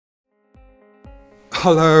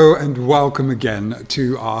Hello and welcome again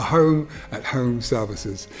to our Home at Home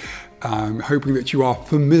services. Hoping that you are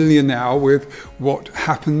familiar now with what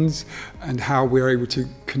happens and how we're able to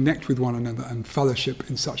connect with one another and fellowship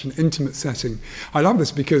in such an intimate setting. I love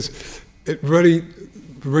this because it really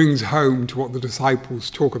brings home to what the disciples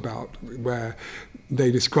talk about, where they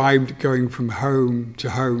described going from home to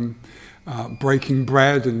home, breaking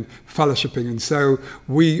bread and fellowshipping. And so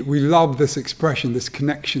we love this expression, this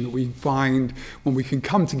connection that we find when we can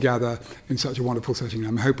come together in such a wonderful setting.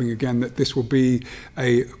 I'm hoping again that this will be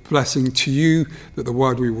a blessing to you, that the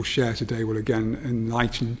word we will share today will again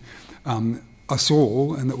enlighten us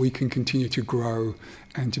all, and that we can continue to grow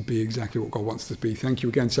and to be exactly what God wants us to be. Thank you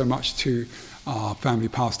again so much to our family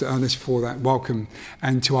pastor Ernest for that welcome,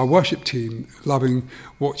 and to our worship team, loving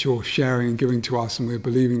what you're sharing and giving to us, and we're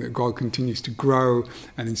believing that God continues to grow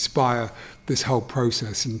and inspire this whole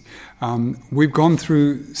process. And we've gone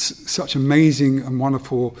through such amazing and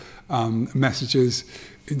wonderful messages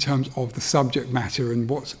in terms of the subject matter and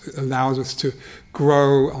what allows us to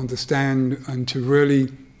grow, understand, and to really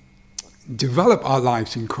develop our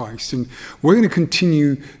lives in Christ. And we're going to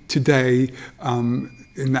continue today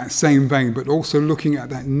in that same vein, but also looking at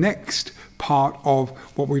that next part of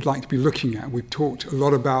what we'd like to be looking at. We've talked a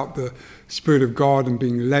lot about the Spirit of God and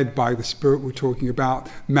being led by the Spirit. We're talking about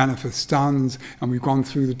manifest tongues, and we've gone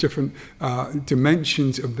through the different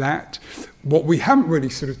dimensions of that. What we haven't really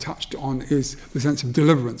sort of touched on is the sense of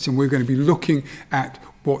deliverance, and we're going to be looking at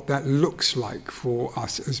what that looks like for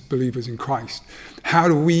us as believers in Christ. How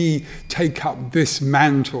do we take up this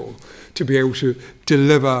mantle to be able to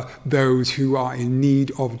deliver those who are in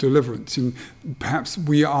need of deliverance? And perhaps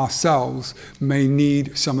we ourselves may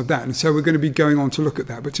need some of that. And so we're going to be going on to look at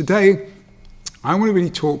that. But today, I want to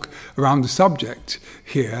really talk around the subject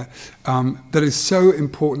here that is so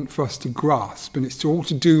important for us to grasp. And it's all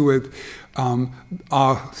to do with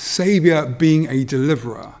our Saviour being a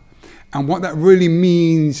deliverer, and what that really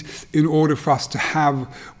means in order for us to have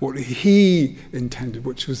what he intended,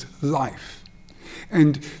 which was life.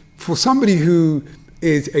 And for somebody who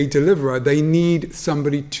is a deliverer, they need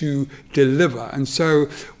somebody to deliver. And so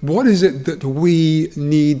what is it that we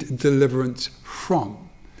need deliverance from?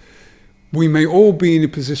 We may all be in a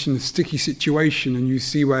position, a sticky situation, and you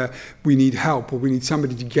see where we need help or we need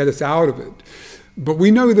somebody to get us out of it. But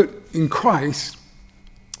we know that in Christ,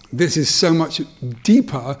 this is so much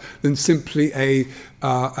deeper than simply a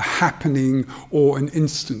happening or an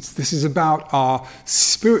instance. This is about our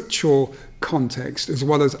spiritual context as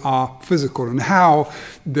well as our physical, and how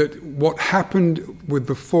that what happened with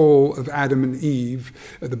the fall of Adam and Eve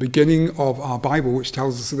at the beginning of our Bible, which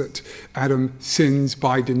tells us that Adam sins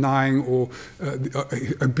by denying or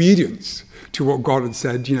obedience to what God had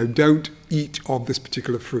said, don't eat of this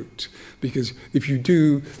particular fruit, because if you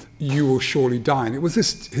do, you will surely die. And it was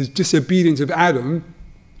his disobedience of Adam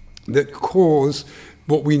that caused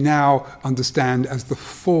what we now understand as the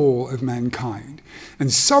fall of mankind.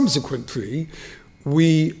 And subsequently,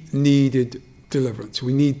 we needed deliverance.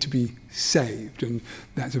 We need to be saved. And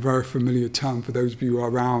that's a very familiar term for those of you who are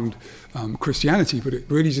around Christianity, but it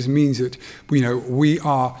really just means that we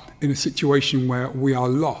are in a situation where we are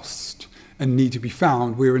lost and need to be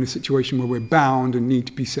found. We're in a situation where we're bound and need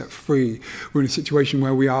to be set free. We're in a situation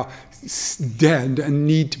where we are dead and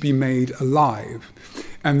need to be made alive.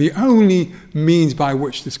 And the only means by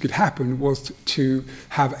which this could happen was to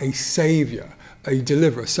have a saviour, a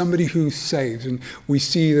deliverer, somebody who saves. And we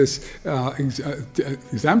see this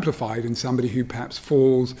exemplified in somebody who perhaps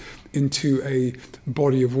falls into a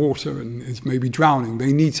body of water and is maybe drowning.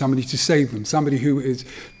 They need somebody to save them. Somebody who is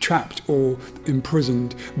trapped or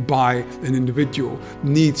imprisoned by an individual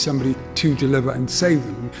needs somebody to deliver and save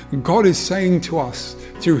them. And God is saying to us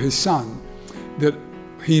through his Son that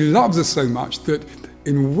he loves us so much that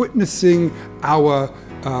in witnessing our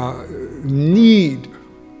need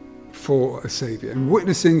for a saviour and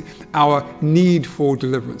witnessing our need for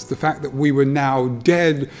deliverance, the fact that we were now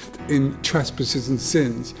dead in trespasses and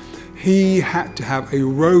sins, he had to have a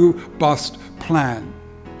robust plan.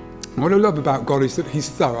 And what I love about God is that he's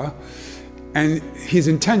thorough, and his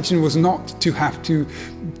intention was not to have to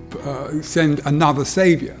send another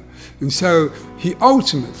saviour. And so he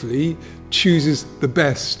ultimately chooses the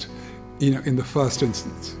best, in the first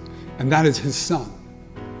instance, and that is his Son.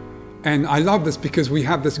 And I love this because we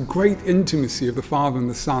have this great intimacy of the Father and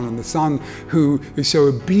the Son who is so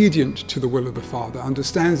obedient to the will of the Father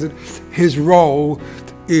understands that his role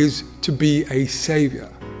is to be a saviour.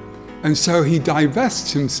 And so he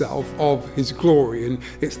divests himself of his glory, and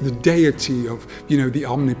it's the deity of, the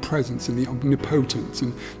omnipresence and the omnipotence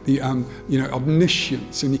and the,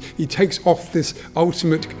 omniscience. And he takes off this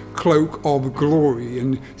ultimate cloak of glory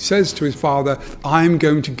and says to his Father, I'm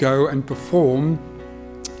going to go and perform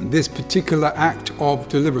this particular act of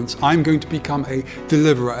deliverance. I'm going to become a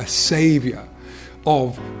deliverer, a savior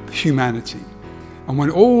of humanity. And when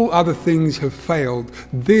all other things have failed,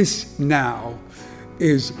 this now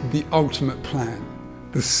is the ultimate plan.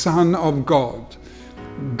 The Son of God,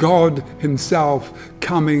 God himself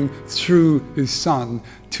coming through his Son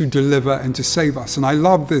to deliver and to save us. And I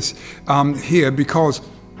love this here because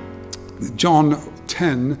John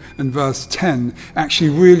 10 and verse 10 actually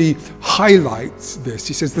really highlights this.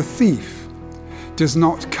 He says, the thief does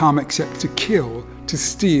not come except to kill, to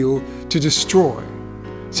steal, to destroy.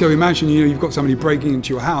 So imagine, you've got somebody breaking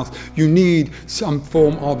into your house. You need some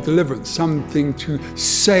form of deliverance, something to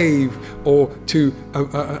save or to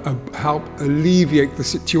help alleviate the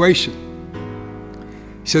situation.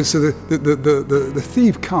 So the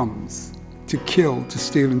thief comes to kill, to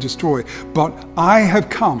steal and destroy. But I have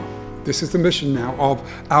come, this is the mission now of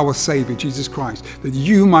our Savior, Jesus Christ, that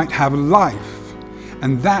you might have life,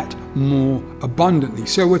 and that more abundantly.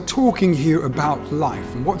 So we're talking here about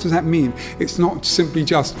life. And what does that mean? It's not simply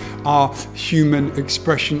just our human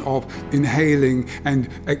expression of inhaling and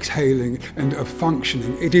exhaling and of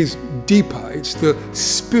functioning. It is deeper. It's the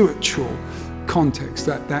spiritual context,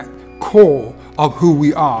 that core of who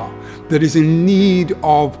we are, that is in need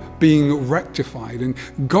of being rectified. And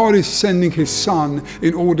God is sending his Son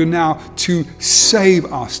in order now to save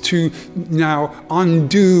us, to now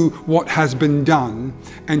undo what has been done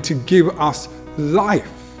and to give us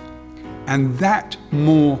life, and that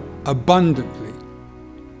more abundantly.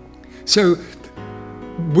 So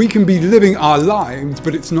we can be living our lives,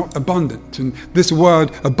 but it's not abundant. And this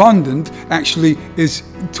word abundant actually is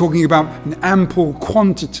talking about an ample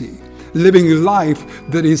quantity, living life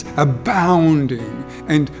that is abounding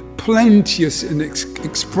and plenteous in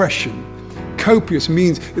expression. Copious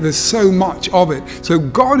means there's so much of it. So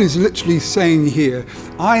God is literally saying here,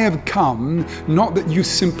 I have come, not that you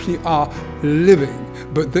simply are living,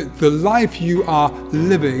 but that the life you are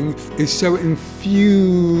living is so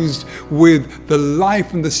infused with the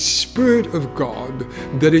life and the Spirit of God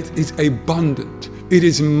that it is abundant. It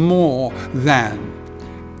is more than.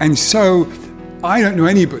 And so I don't know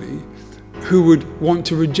anybody who would want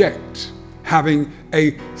to reject having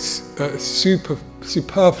a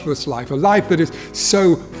superfluous life, a life that is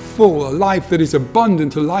so full, a life that is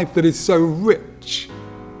abundant, a life that is so rich,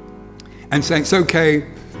 and saying, it's okay,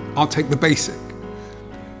 I'll take the basic.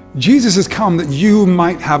 Jesus has come that you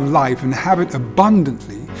might have life and have it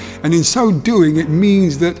abundantly. And in so doing, it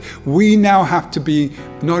means that we now have to be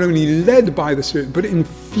not only led by the Spirit, but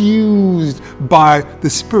infused by the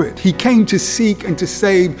Spirit. He came to seek and to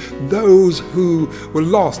save those who were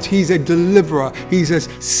lost. He's a deliverer. He's a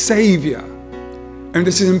savior. And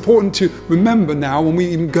this is important to remember now when we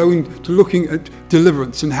even go into looking at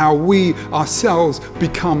deliverance and how we ourselves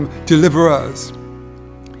become deliverers.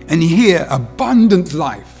 And here, abundant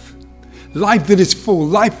life that is full,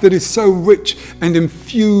 life that is so rich and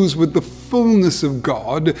infused with the fullness of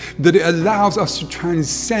God that it allows us to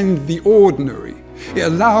transcend the ordinary. It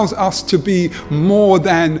allows us to be more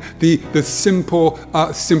than the simple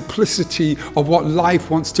simplicity of what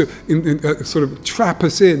life wants to sort of trap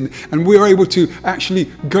us in. And we're able to actually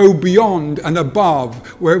go beyond and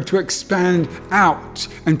above. We're able to expand out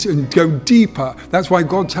and to go deeper. That's why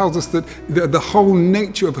God tells us that the whole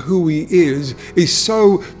nature of who he is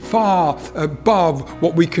so far above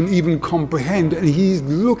what we can even comprehend. And he's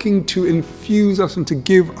looking to infuse us and to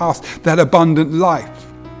give us that abundant life.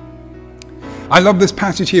 I love this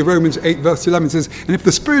passage here, Romans 8 verse 11 says, and if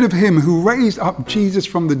the Spirit of him who raised up Jesus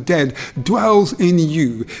from the dead dwells in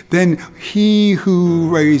you, then he who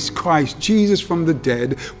raised Christ Jesus from the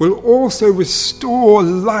dead will also restore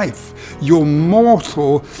life, your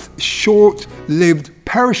mortal, short-lived,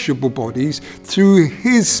 perishable bodies through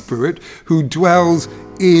his Spirit who dwells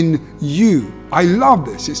in you. I love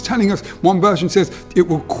this. It's telling us, one version says it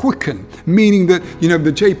will quicken, meaning that,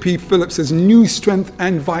 the J.P. Phillips says new strength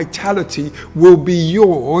and vitality will be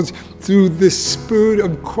yours through the Spirit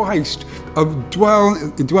of Christ of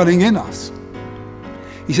dwelling in us.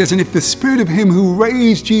 He says, and if the Spirit of him who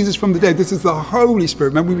raised Jesus from the dead, this is the Holy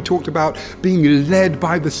Spirit. Remember we talked about being led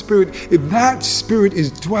by the Spirit. If that Spirit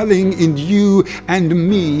is dwelling in you and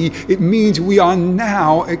me, it means we are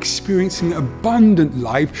now experiencing abundant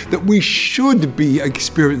life, that we should be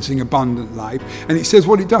experiencing abundant life. And it says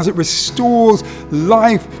what it does, it restores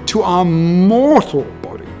life to our mortal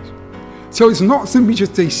bodies. So it's not simply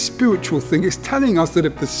just a spiritual thing. It's telling us that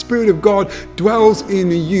if the Spirit of God dwells in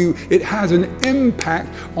you, it has an impact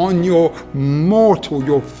on your mortal,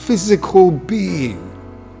 your physical being.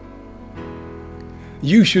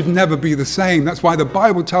 You should never be the same. That's why the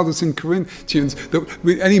Bible tells us in Corinthians that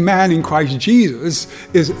any man in Christ Jesus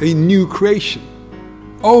is a new creation.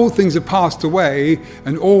 All things are passed away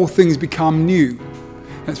and all things become new.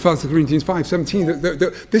 That's 1 Corinthians 5:17.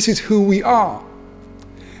 That this is who we are.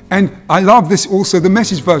 And I love this also. The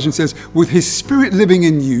Message version says, with his Spirit living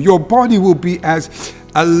in you, your body will be as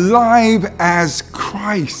alive as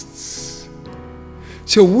Christ's.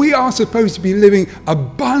 So we are supposed to be living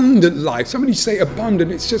abundant life. Somebody say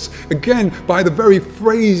abundant. It's just, again, by the very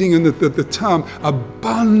phrasing and the term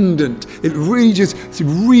abundant, it really just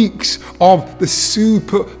reeks of the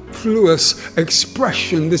superfluous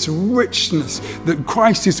expression, this richness that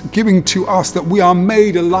Christ is giving to us, that we are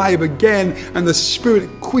made alive again, and the Spirit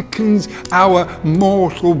quickens our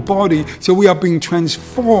mortal body. So we are being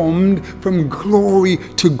transformed from glory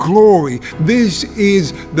to glory. This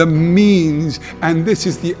is the means, and this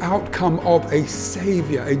is the outcome of a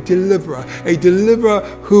Savior, a deliverer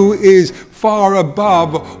who is far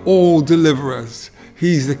above all deliverers.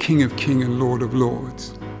 He's the King of Kings and Lord of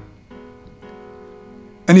Lords.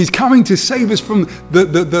 And he's coming to save us from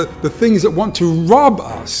the things that want to rob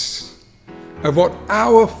us of what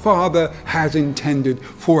our Father has intended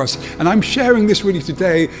for us. And I'm sharing this really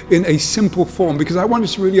today in a simple form because I want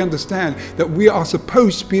us to really understand that we are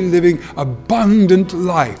supposed to be living abundant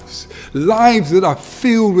lives that are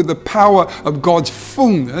filled with the power of God's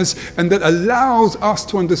fullness, and that allows us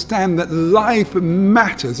to understand that life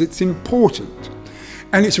matters. It's important.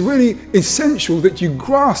 And it's really essential that you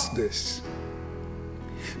grasp this.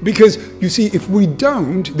 Because, you see, if we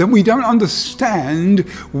don't, then we don't understand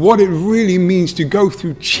what it really means to go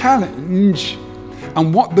through challenge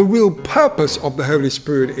and what the real purpose of the Holy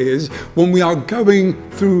Spirit is when we are going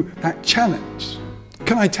through that challenge.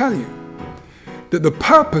 Can I tell you that the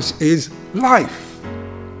purpose is life?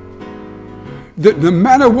 That no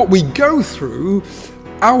matter what we go through,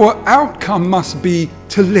 our outcome must be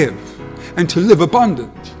to live, and to live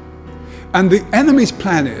abundant. And the enemy's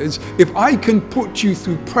plan is, if I can put you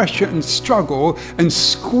through pressure and struggle and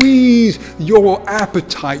squeeze your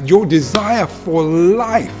appetite, your desire for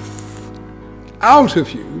life out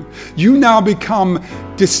of you, you now become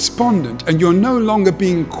despondent and you're no longer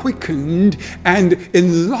being quickened and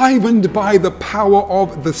enlivened by the power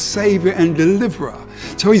of the Savior and Deliverer.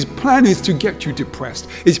 So his plan is to get you depressed.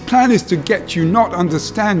 His plan is to get you not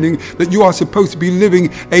understanding that you are supposed to be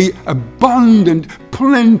living a abundant,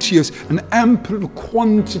 plenteous and ample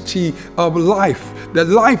quantity of life. The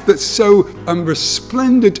life that's so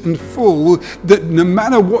resplendent and full that no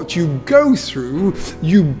matter what you go through,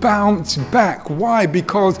 you bounce back. Why?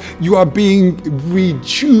 Because you are being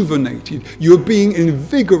rejuvenated. You're being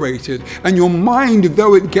invigorated. And your mind,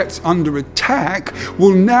 though it gets under attack,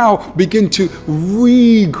 will now begin to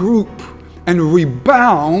regroup and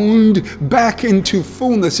rebound back into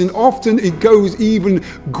fullness. And often it goes even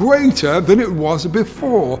greater than it was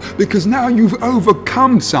before, because now you've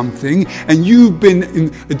overcome something and you've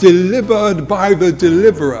been delivered by the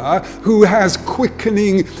Deliverer, who has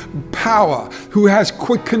quickening power, who has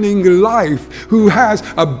quickening life, who has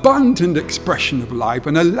abundant expression of life,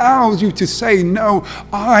 and allows you to say, no,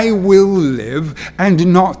 I will live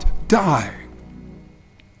and not die.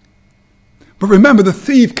 But remember, the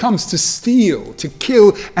thief comes to steal, to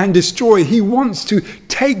kill and destroy. He wants to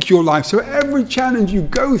take your life. So every challenge you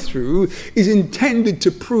go through is intended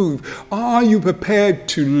to prove, are you prepared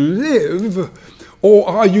to live, or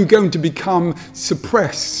are you going to become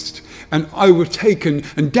suppressed and overtaken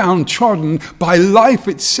and downtrodden by life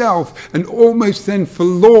itself, and almost then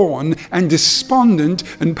forlorn and despondent,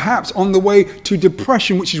 and perhaps on the way to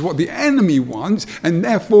depression, which is what the enemy wants, and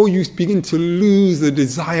therefore you begin to lose the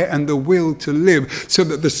desire and the will to live, so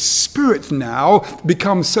that the spirit now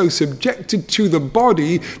becomes so subjected to the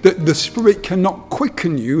body that the spirit cannot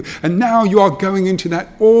quicken you, and now you are going into that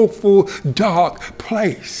awful dark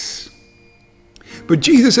place. But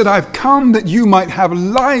Jesus said, I've come that you might have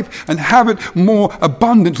life and have it more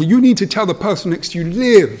abundantly. You need to tell the person next to you,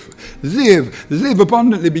 live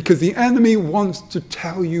abundantly, because the enemy wants to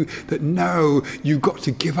tell you that no, you've got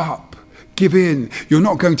to give up, give in. You're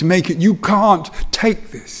not going to make it. You can't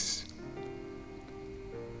take this.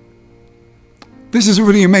 This is a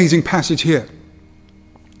really amazing passage here.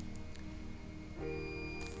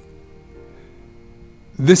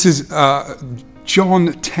 This is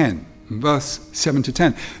John 10. Verse 7 to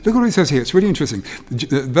 10. Look what it says here. It's really interesting.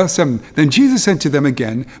 Verse 7. Then Jesus said to them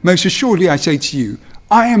again, most assuredly I say to you,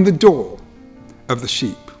 I am the door of the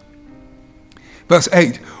sheep. Verse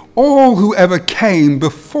 8, all who ever came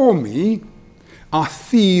before me are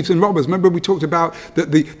thieves and robbers. Remember we talked about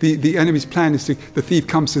that the enemy's plan is the thief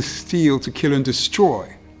comes to steal, to kill and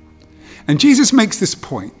destroy. And Jesus makes this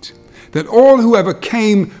point, that all who ever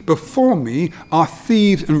came before me are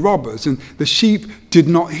thieves and robbers, and the sheep did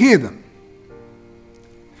not hear them.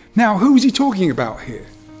 Now, who is he talking about here?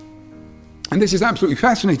 And this is absolutely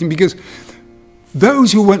fascinating, because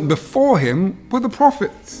those who went before him were the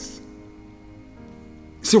prophets.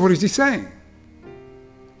 So what is he saying?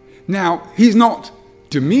 Now, he's not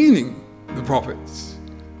demeaning the prophets.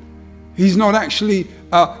 He's not actually,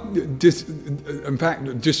 in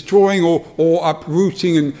fact, destroying or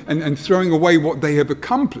uprooting and throwing away what they have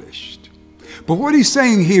accomplished. But what he's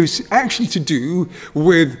saying here is actually to do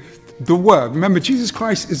with the Word. Remember, Jesus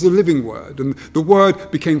Christ is the living Word, and the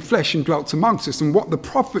Word became flesh and dwelt amongst us, and what the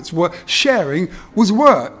prophets were sharing was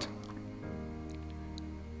Word.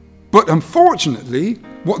 But unfortunately,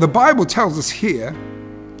 what the Bible tells us here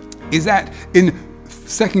is that in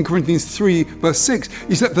 2 Corinthians 3 verse 6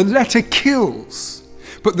 is that the letter kills,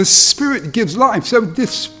 but the Spirit gives life. So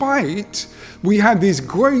despite we had these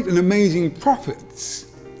great and amazing prophets,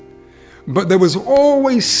 but there was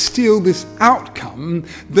always still this outcome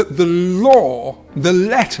that the law, the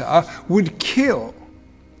letter, would kill.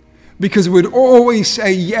 Because it would always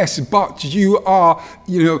say, yes, but you are,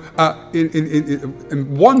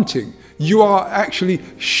 in wanting. You are actually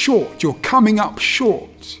short. You're coming up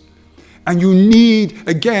short. And you need,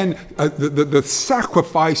 again, the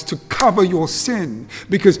sacrifice to cover your sin.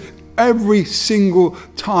 Because every single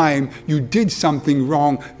time you did something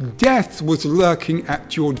wrong, death was lurking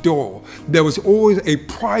at your door. There was always a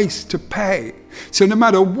price to pay. So no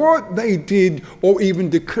matter what they did or even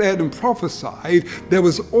declared and prophesied, there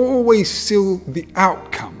was always still the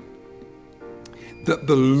outcome that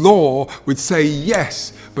the law would say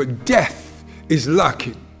yes, but death is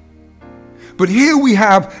lurking. But here we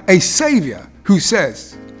have a Savior who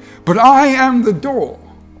says, but I am the door.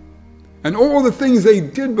 And all the things they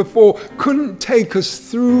did before couldn't take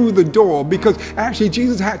us through the door, because actually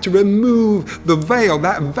Jesus had to remove the veil,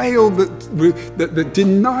 that veil that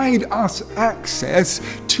denied us access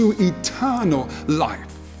to eternal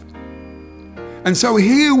life. And so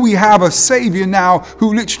here we have a Savior now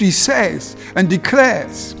who literally says and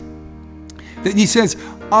declares that he says,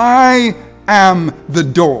 I am the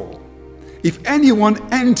door. If anyone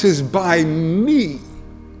enters by me,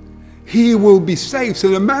 he will be saved. So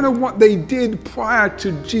no matter what they did prior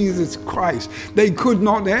to Jesus Christ, they could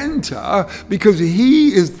not enter because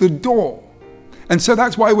he is the door. And so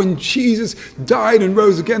that's why when Jesus died and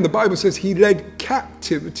rose again, the Bible says he led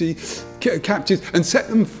captives and set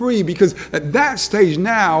them free, because at that stage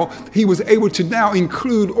now, he was able to now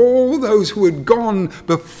include all those who had gone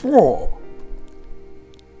before.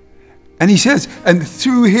 And he says, and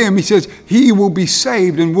through him, he says, he will be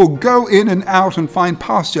saved and will go in and out and find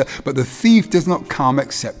pasture. But the thief does not come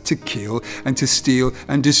except to kill and to steal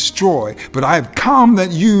and destroy. But I have come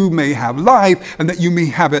that you may have life and that you may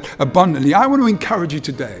have it abundantly. I want to encourage you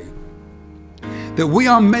today that we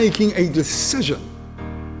are making a decision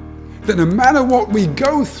that no matter what we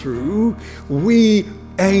go through, we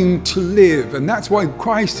aim to live. And that's why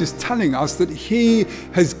Christ is telling us that he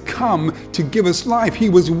has come to give us life. He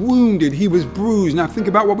was wounded, he was bruised. Now think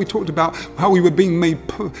about what we talked about, how we were being made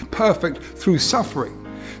perfect through suffering.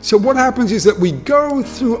 So what happens is that we go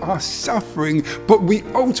through our suffering, but we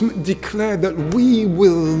ultimately declare that we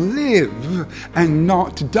will live and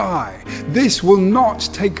not die. This will not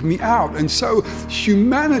take me out. And so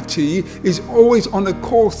humanity is always on a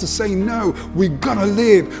course to say, no, we're gonna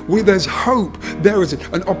live. There's hope. There is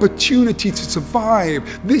an opportunity to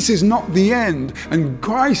survive. This is not the end. And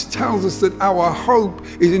Christ tells us that our hope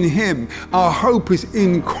is in him. Our hope is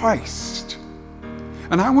in Christ.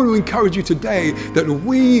 And I want to encourage you today that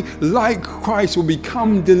we, like Christ, will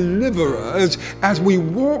become deliverers as we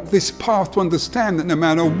walk this path to understand that no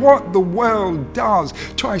matter what the world does,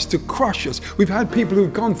 tries to crush us. We've had people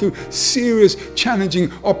who've gone through serious,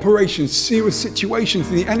 challenging operations, serious situations,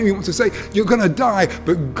 and the enemy wants to say, you're going to die.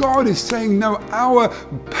 But God is saying, no, our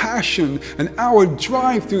passion and our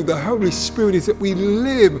drive through the Holy Spirit is that we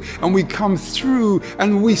live and we come through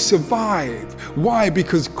and we survive. Why?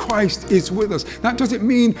 Because Christ is with us. That doesn't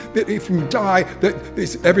mean that if you die that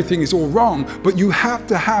everything is all wrong, but you have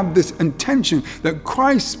to have this intention that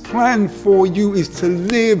Christ's plan for you is to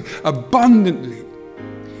live abundantly,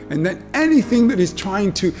 and that anything that is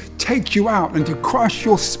trying to take you out and to crush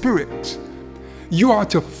your spirit, you are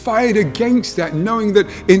to fight against that, knowing that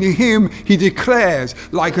in him he declares,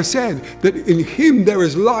 like I said, that in him there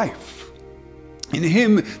is life. In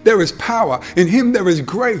him there is power. In him there is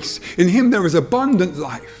grace. In him there is abundant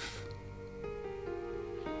life.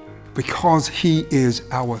 Because he is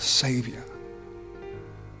our Savior.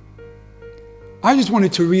 I just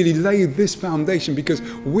wanted to really lay this foundation because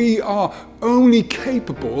we are only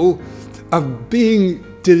capable of being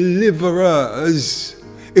deliverers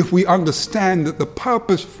if we understand that the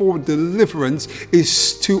purpose for deliverance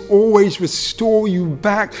is to always restore you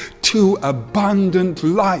back to abundant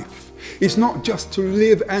life. It's not just to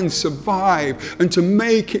live and survive and to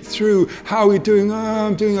make it through. How are you doing? Oh,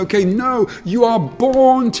 I'm doing okay. No, you are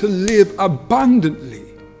born to live abundantly.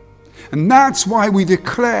 And that's why we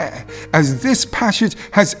declare, as this passage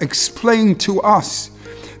has explained to us,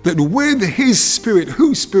 that with his Spirit,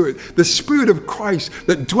 whose Spirit? The Spirit of Christ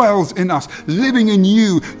that dwells in us, living in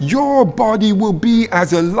you, your body will be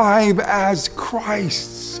as alive as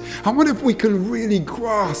Christ's. I wonder if we can really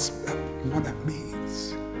grasp what that means.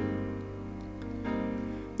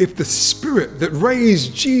 If the Spirit that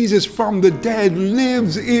raised Jesus from the dead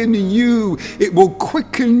lives in you, it will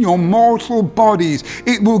quicken your mortal bodies.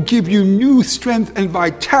 It will give you new strength and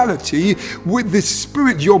vitality. With the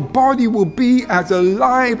Spirit, your body will be as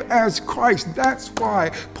alive as Christ. That's why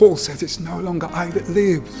Paul says it's no longer I that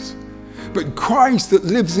lives, but Christ that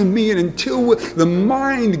lives in me. And until the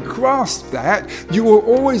mind grasps that, you will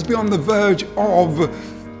always be on the verge of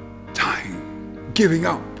dying, giving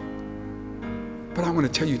up. But I want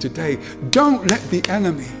to tell you today, don't let the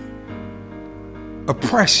enemy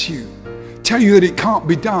oppress you, tell you that it can't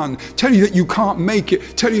be done, tell you that you can't make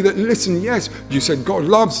it, tell you that, listen, yes, you said God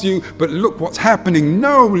loves you, but look what's happening.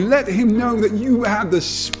 No, let him know that you have the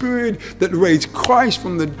Spirit that raised Christ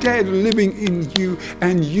from the dead living in you,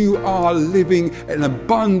 and you are living an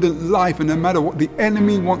abundant life. And no matter what the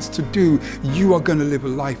enemy wants to do, you are going to live a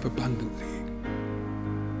life abundantly.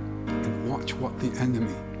 And watch what the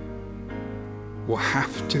enemy will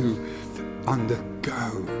have to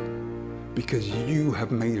undergo, because you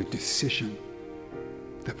have made a decision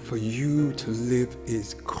that for you to live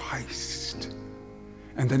is Christ.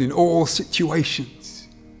 And then in all situations,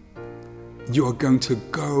 you are going to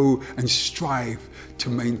go and strive to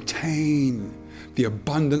maintain the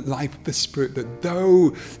abundant life of the Spirit, that though,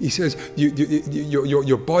 he says,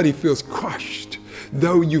 your body feels crushed,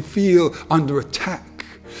 though you feel under attack,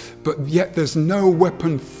 but yet there's no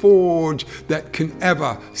weapon forged that can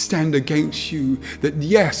ever stand against you. That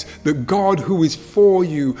yes, the God who is for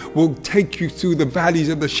you will take you through the valleys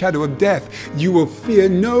of the shadow of death. You will fear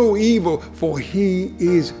no evil, for he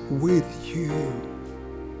is with you.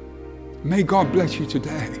 May God bless you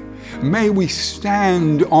today. May we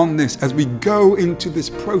stand on this as we go into this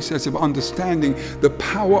process of understanding the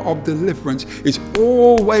power of deliverance. It's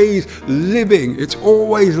always living, it's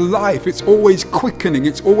always life, it's always quickening,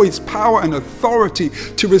 it's always power and authority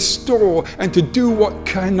to restore and to do what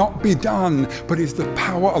cannot be done. But it's the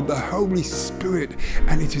power of the Holy Spirit,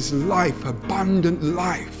 and it is life, abundant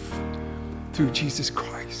life through Jesus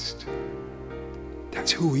Christ.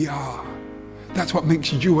 That's who we are. That's what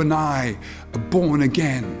makes you and I born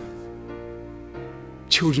again.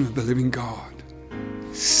 Children of the living God,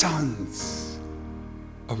 sons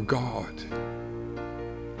of God,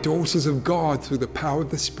 daughters of God through the power of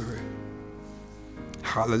the Spirit.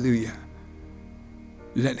 Hallelujah.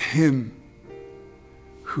 Let him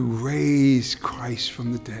who raised Christ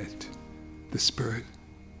from the dead, the Spirit,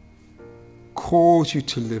 cause you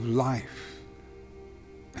to live life,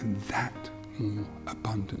 and that more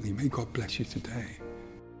abundantly. May God bless you today.